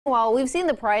Well, we've seen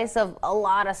the price of a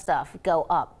lot of stuff go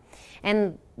up,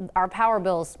 and our power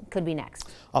bills could be next.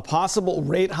 A possible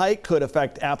rate hike could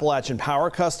affect Appalachian Power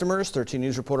customers. 13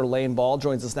 News reporter Lane Ball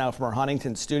joins us now from our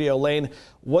Huntington studio. Lane,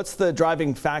 what's the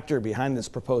driving factor behind this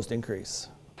proposed increase?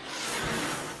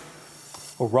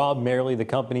 Well, Rob Merrily, the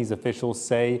company's officials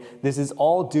say this is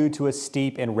all due to a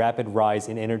steep and rapid rise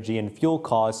in energy and fuel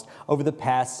costs over the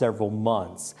past several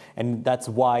months. And that's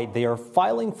why they are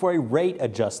filing for a rate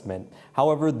adjustment.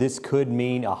 However, this could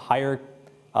mean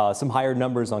some higher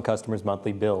numbers on customers'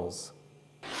 monthly bills.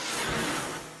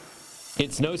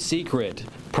 It's no secret.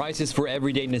 Prices for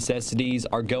everyday necessities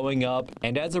are going up,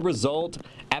 and as a result,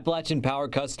 Appalachian Power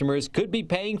customers could be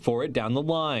paying for it down the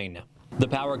line. The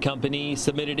power company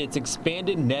submitted its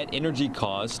expanded net energy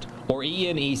cost, or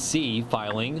ENEC,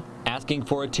 filing, asking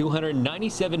for a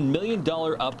 $297 million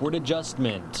upward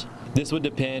adjustment. This would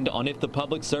depend on if the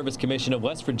Public Service Commission of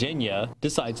West Virginia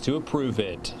decides to approve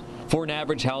it. For an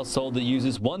average household that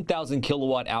uses 1,000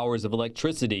 kilowatt hours of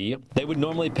electricity, they would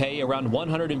normally pay around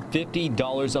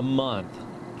 $150 a month.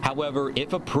 However,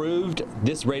 if approved,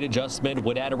 this rate adjustment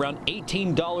would add around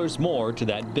 $18 more to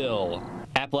that bill.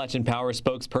 Appalachian Power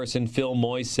spokesperson Phil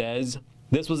Moy says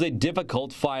this was a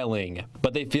difficult filing,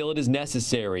 but they feel it is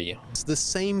necessary. It's the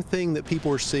same thing that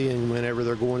people are seeing whenever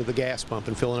they're going to the gas pump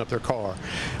and filling up their car.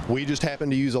 We just happen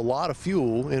to use a lot of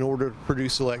fuel in order to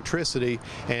produce electricity,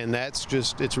 and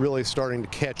it's really starting to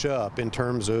catch up in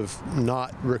terms of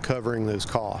not recovering those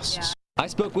costs. Yeah. I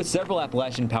spoke with several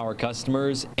Appalachian Power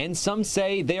customers, and some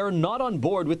say they are not on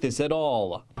board with this at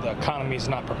all. The economy is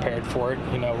not prepared for it.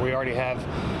 You know, we already have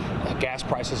gas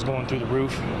prices going through the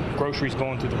roof, groceries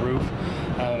going through the roof.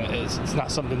 It's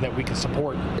not something that we can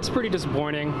support. It's pretty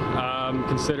disappointing,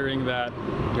 considering that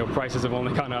prices have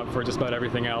only gone up for just about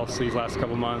everything else these last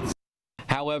couple months.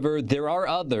 However, there are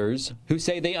others who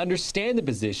say they understand the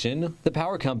position the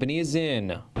power company is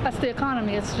in. That's the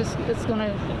economy.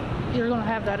 You're going to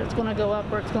have that. It's going to go up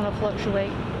or it's going to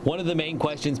fluctuate. One of the main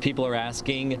questions people are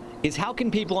asking is how can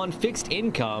people on fixed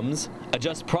incomes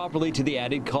adjust properly to the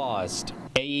added cost?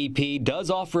 AEP does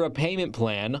offer a payment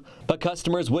plan, but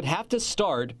customers would have to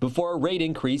start before a rate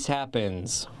increase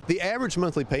happens. The average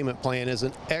monthly payment plan is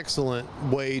an excellent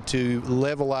way to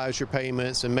levelize your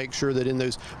payments and make sure that in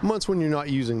those months when you're not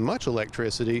using much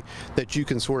electricity, that you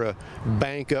can sort of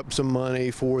bank up some money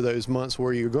for those months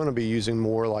where you're going to be using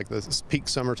more, like the peak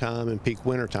summertime and peak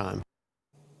wintertime.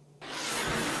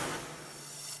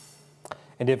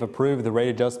 And if approved, the rate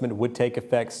adjustment would take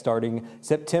effect starting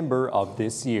September of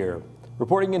this year.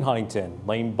 Reporting in Huntington,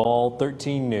 Lane Ball,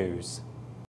 13 News.